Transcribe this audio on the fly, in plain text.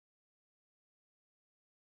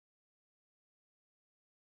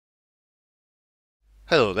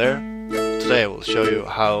Hello there. Today I will show you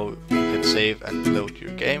how you can save and load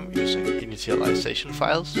your game using initialization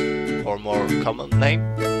files, or more common name,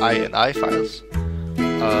 INI files.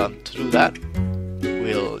 To do that,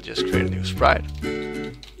 we'll just create a new sprite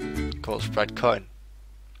called sprite coin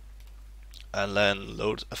and then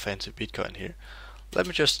load a fancy Bitcoin here. Let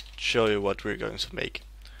me just show you what we're going to make.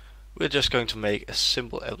 We're just going to make a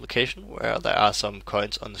simple application where there are some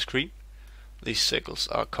coins on the screen. These circles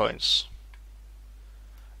are coins.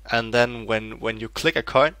 And then when you click a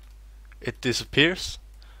coin, it disappears,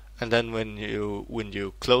 and then when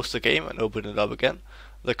you close the game and open it up again,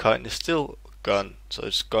 the coin is still gone, so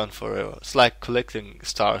it's gone forever. It's like collecting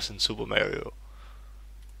stars in Super Mario.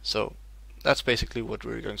 So that's basically what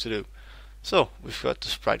we're going to do. So we've got the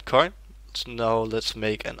sprite coin. So now let's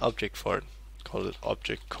make an object for it. Call it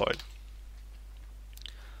object coin.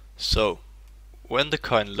 So when the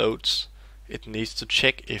coin loads, it needs to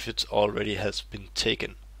check if it already has been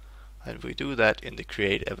taken. And we do that in the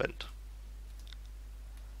create event.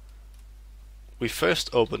 We first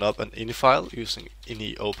open up an ini file using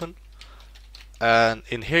ini open, and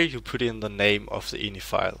in here you put in the name of the ini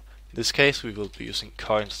file. In this case we will be using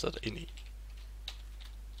coins.ini.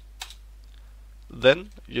 Then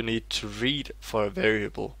you need to read for a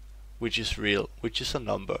variable which is real, which is a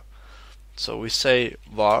number. So we say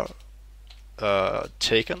var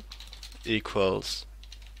taken equals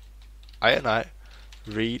ini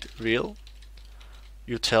read real.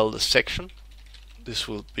 You tell the section, this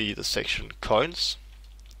will be the section coins.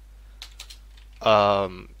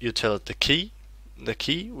 You tell it the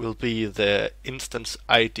key will be the instance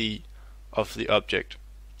ID of the object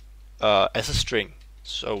as a string.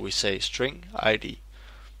 So we say string ID,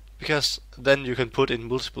 because then you can put in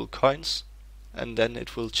multiple coins and then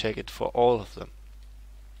it will check it for all of them.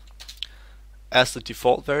 As the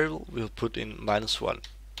default variable, we'll put in -1.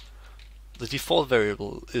 The default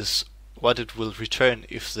variable is what it will return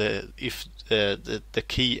if the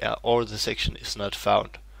key or the section is not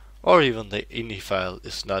found, or even the ini file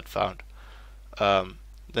is not found. Then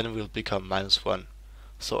it will become -1.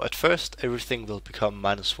 So at first everything will become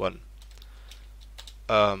 -1.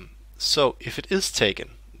 So if it is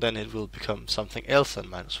taken, then it will become something else than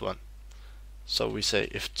 -1. So we say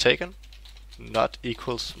if taken not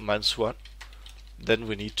equals -1, then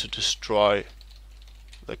we need to destroy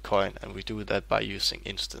the coin, and we do that by using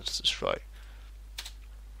instance destroy.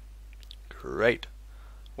 Great.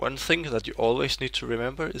 One thing that you always need to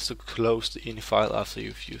remember is to close the ini file after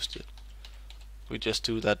you've used it. We just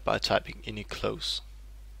do that by typing ini close.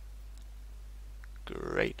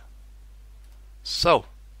 Great. So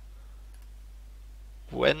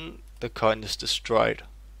when the coin is destroyed,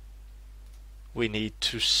 we need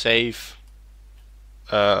to save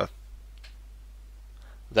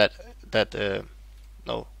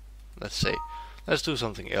no, let's do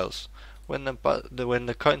something else. When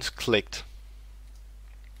the coin is clicked,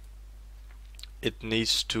 it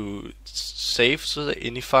needs to save to the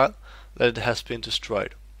ini file that it has been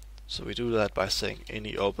destroyed. So we do that by saying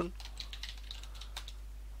ini open,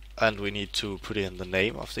 and we need to put in the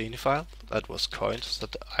name of the ini file. That was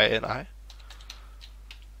coins.ini,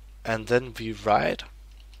 and then we write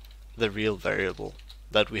the real variable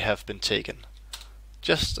that we have been taken.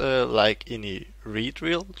 Just like ini read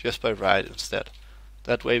real, just by write instead.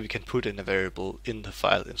 That way we can put in a variable in the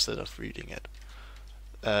file instead of reading it.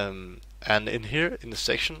 And in here, in the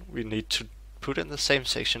section, we need to put in the same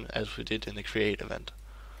section as we did in the create event.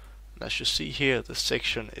 And as you see here, the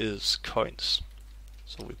section is coins.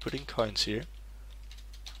 So we put in coins here.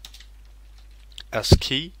 As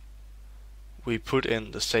key, we put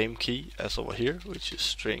in the same key as over here, which is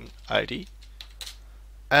string ID.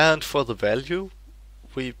 And for the value,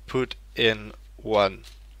 we put in 1.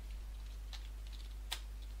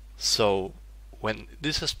 So when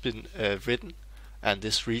this has been written and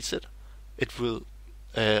this reads it, it will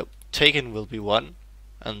taken will be 1,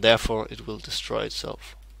 and therefore it will destroy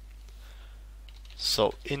itself.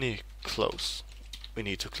 So ini close, we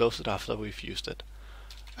need to close it after we've used it.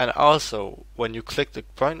 And also when you click the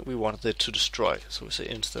coin, we wanted it to destroy, so we say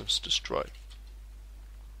instance destroy.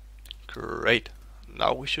 Great.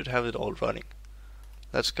 Now we should have it all running.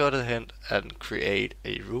 Let's go ahead and create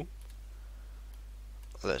a room.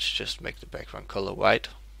 Let's just make the background color white.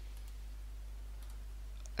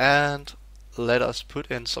 And let us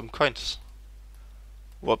put in some coins.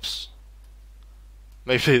 Whoops.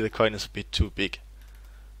 Maybe the coin is a bit too big.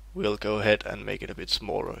 We'll go ahead and make it a bit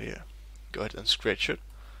smaller here. Go ahead and stretch it.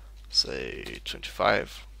 Say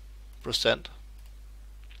 25%.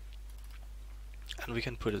 And we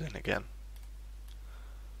can put it in again.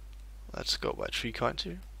 Let's go by 3 coins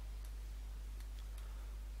here.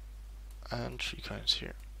 and 3 coins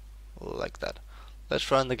here, like that. Let's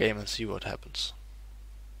run the game and see what happens.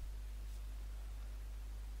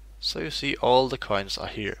 So you see all the coins are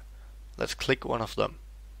here. Let's click one of them.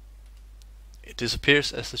 It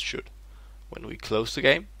disappears as it should. When we close the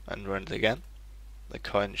game and run it again, the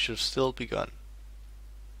coin should still be gone.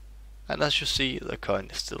 And as you see, the coin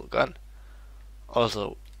is still gone.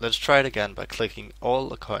 Also, let's try it again by clicking all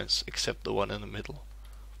the coins except the one in the middle.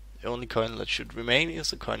 The only coin that should remain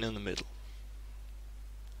is the coin in the middle.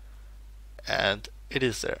 And it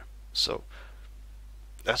is there. So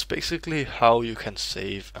that's basically how you can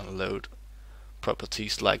save and load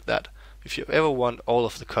properties like that. If you ever want all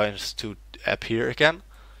of the coins to appear again,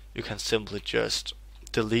 you can simply just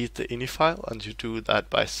delete the ini file, and you do that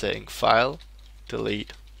by saying file,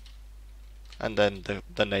 delete, and then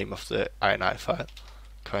the name of the ini file,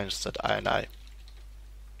 coins.ini.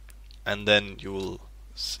 And then you will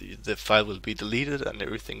see the file will be deleted and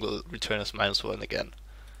everything will return as -1 again.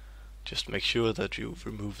 Just make sure that you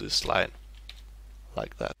remove this line,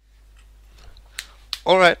 like that.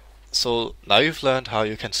 Alright, so now you've learned how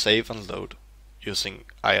you can save and load using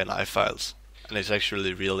ini files, and it's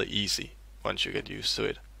actually really easy once you get used to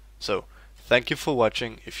it. So, thank you for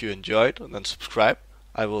watching. If you enjoyed, then subscribe.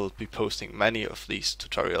 I will be posting many of these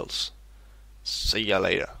tutorials. See ya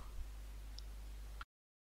later.